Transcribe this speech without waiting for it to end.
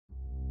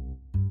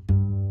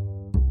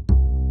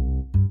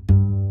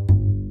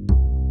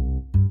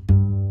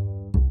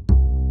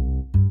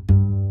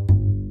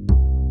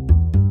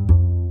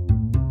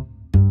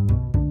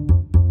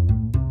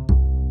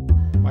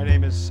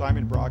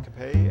Simon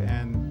Brascoupé,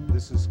 and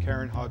this is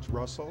Karen Hodge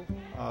Russell.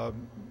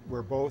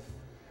 We're both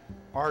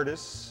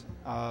artists.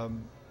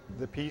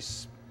 The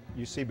piece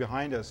you see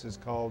behind us is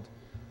called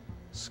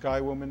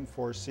SKYWOMAN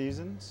 4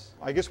 Seasons.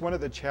 I guess one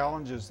of the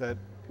challenges that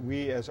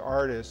we as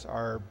artists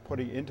are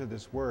putting into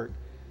this work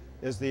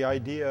is the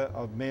idea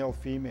of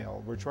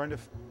male-female. We're trying to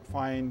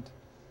find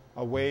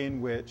a way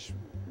in which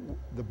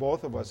the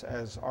both of us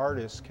as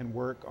artists can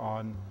work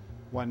on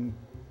one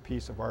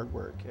piece of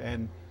artwork.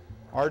 And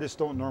artists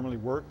don't normally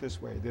work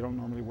this way. They don't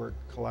normally work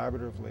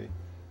collaboratively,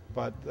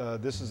 but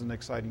this is an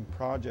exciting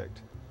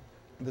project.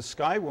 The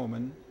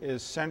SKYWOMAN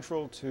is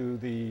central to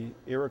the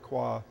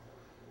Iroquois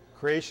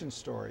creation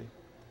story.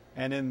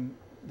 And in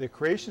the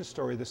creation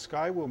story, the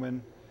SKYWOMAN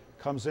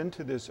comes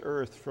into this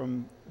earth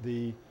from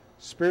the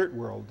spirit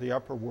world, the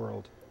upper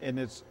world,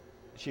 and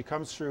she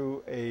comes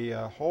through a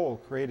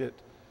hole created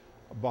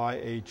by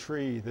a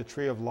tree, the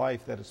tree of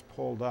life that is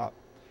pulled up,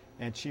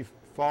 and she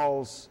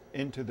falls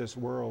into this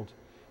world.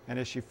 And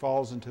as she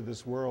falls into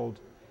this world,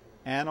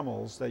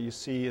 animals that you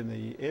see in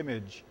the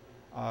image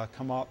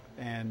come up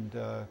and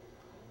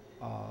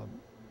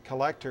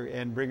collect her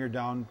and bring her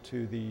down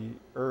to the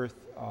earth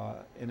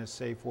in a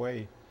safe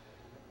way.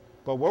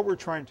 But what we're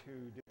trying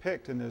to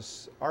depict in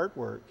this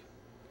artwork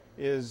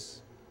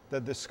is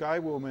that the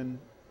SKYWOMAN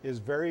is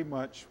very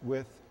much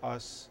with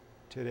us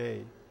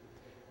today.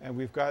 And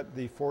we've got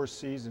the 4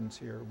 seasons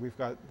here. We've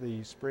got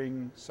the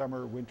spring,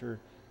 summer, winter,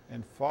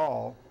 and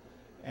fall.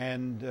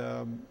 And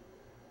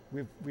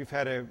we've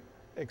had an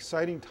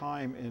exciting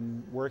time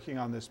in working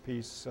on this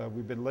piece.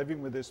 We've been living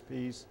with this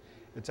piece.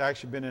 It's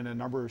actually been in a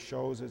number of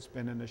shows. It's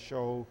been in a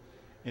show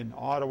in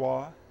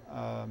Ottawa.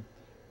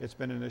 It's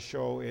been in a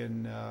show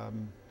in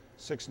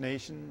Six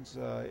Nations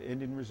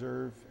Indian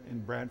Reserve in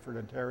Brantford,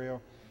 Ontario.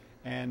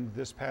 And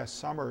this past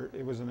summer,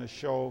 it was in a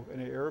show,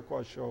 an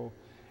Iroquois show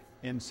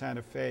in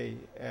Santa Fe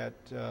at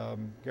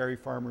Gary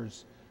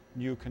Farmer's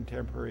new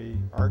contemporary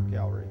art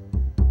gallery.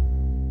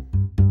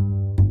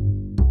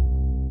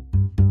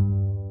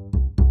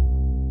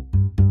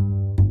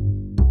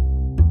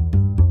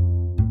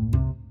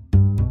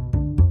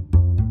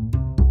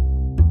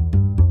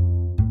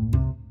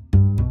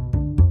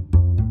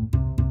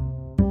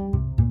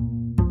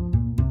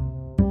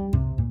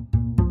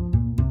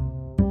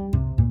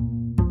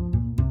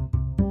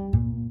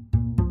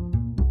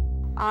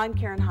 I'm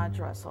Karen Hodge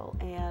Russell,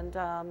 and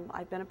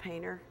I've been a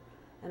painter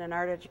and an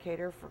art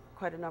educator for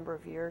quite a number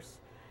of years.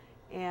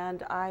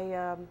 And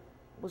I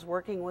was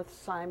working with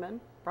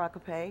Simon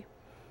Brascoupé,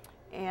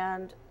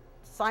 and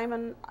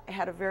Simon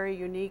had a very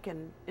unique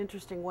and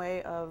interesting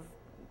way of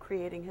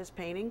creating his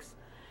paintings.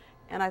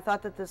 And I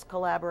thought that this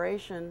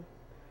collaboration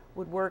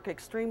would work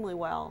extremely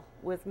well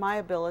with my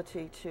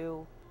ability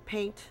to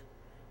paint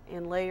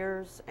in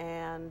layers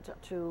and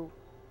to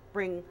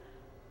bring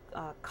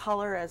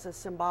color as a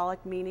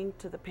symbolic meaning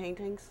to the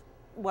paintings.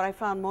 What I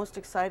found most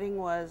exciting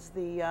was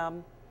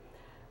the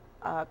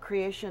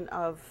creation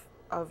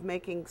of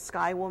making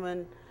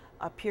SKYWOMAN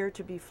appear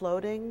to be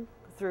floating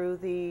through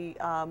the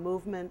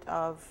movement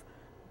of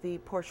the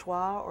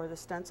pourchoir or the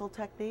stencil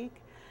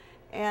technique.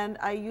 And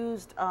I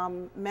used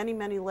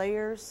many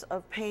layers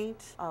of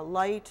paint,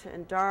 light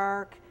and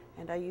dark,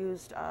 and I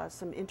used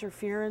some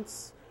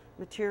interference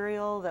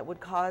material that would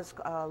cause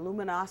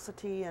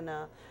luminosity and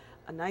a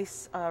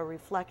nice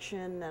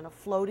reflection and a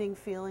floating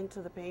feeling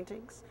to the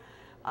paintings.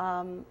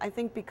 I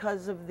think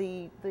because of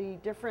the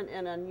different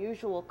and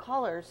unusual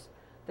colors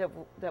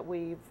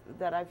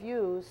that I've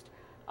used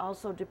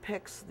also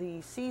depicts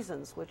the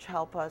seasons, which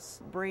help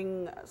us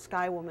bring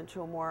SKYWOMAN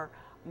to a more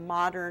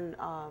modern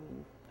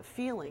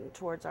feeling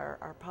towards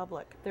our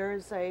public. There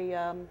is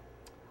a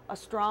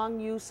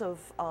strong use of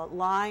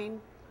line,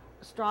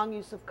 a strong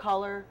use of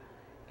color,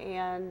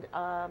 and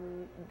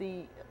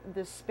the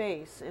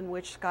space in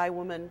which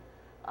SKYWOMAN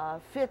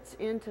fits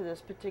into this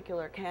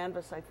particular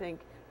canvas, I think,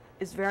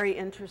 is very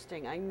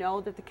interesting. I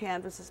know that the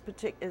canvas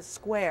is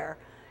square,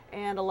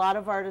 and a lot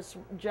of artists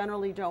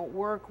generally don't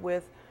work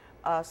with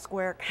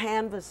square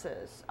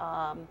canvases,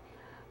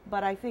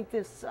 but I think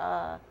this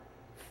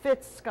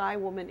fits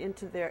SKYWOMAN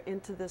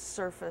into this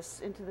surface,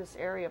 into this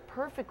area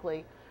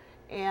perfectly,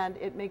 and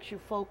it makes you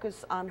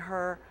focus on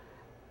her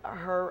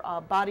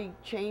body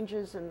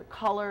changes and the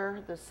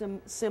color, the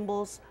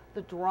symbols,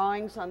 the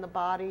drawings on the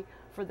body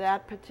for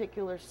that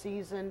particular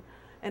season.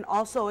 And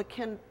also it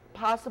can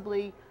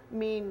possibly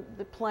mean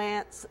the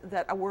plants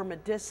that were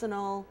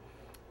medicinal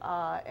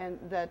and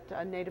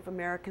that Native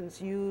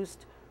Americans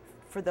used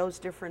for those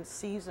different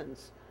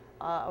seasons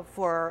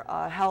for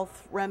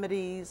health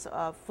remedies,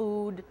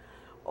 food,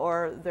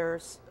 or their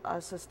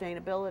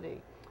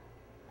sustainability.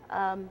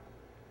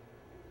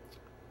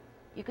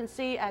 You can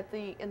see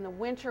in the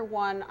winter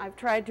one, I've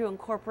tried to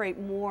incorporate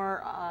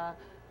more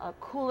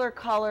cooler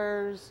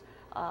colors,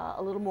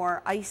 a little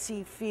more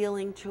icy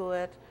feeling to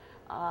it.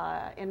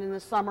 And in the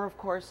summer, of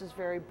course, is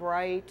very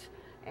bright,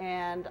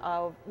 and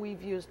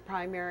we've used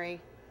primary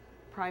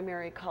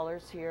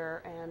colors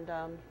here.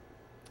 And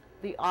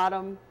the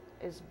autumn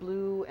is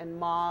blue and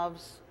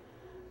mauves.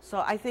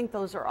 So I think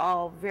those are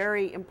all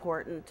very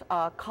important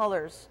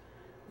colors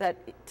that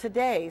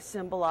today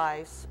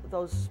symbolize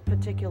those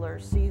particular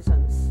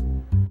seasons.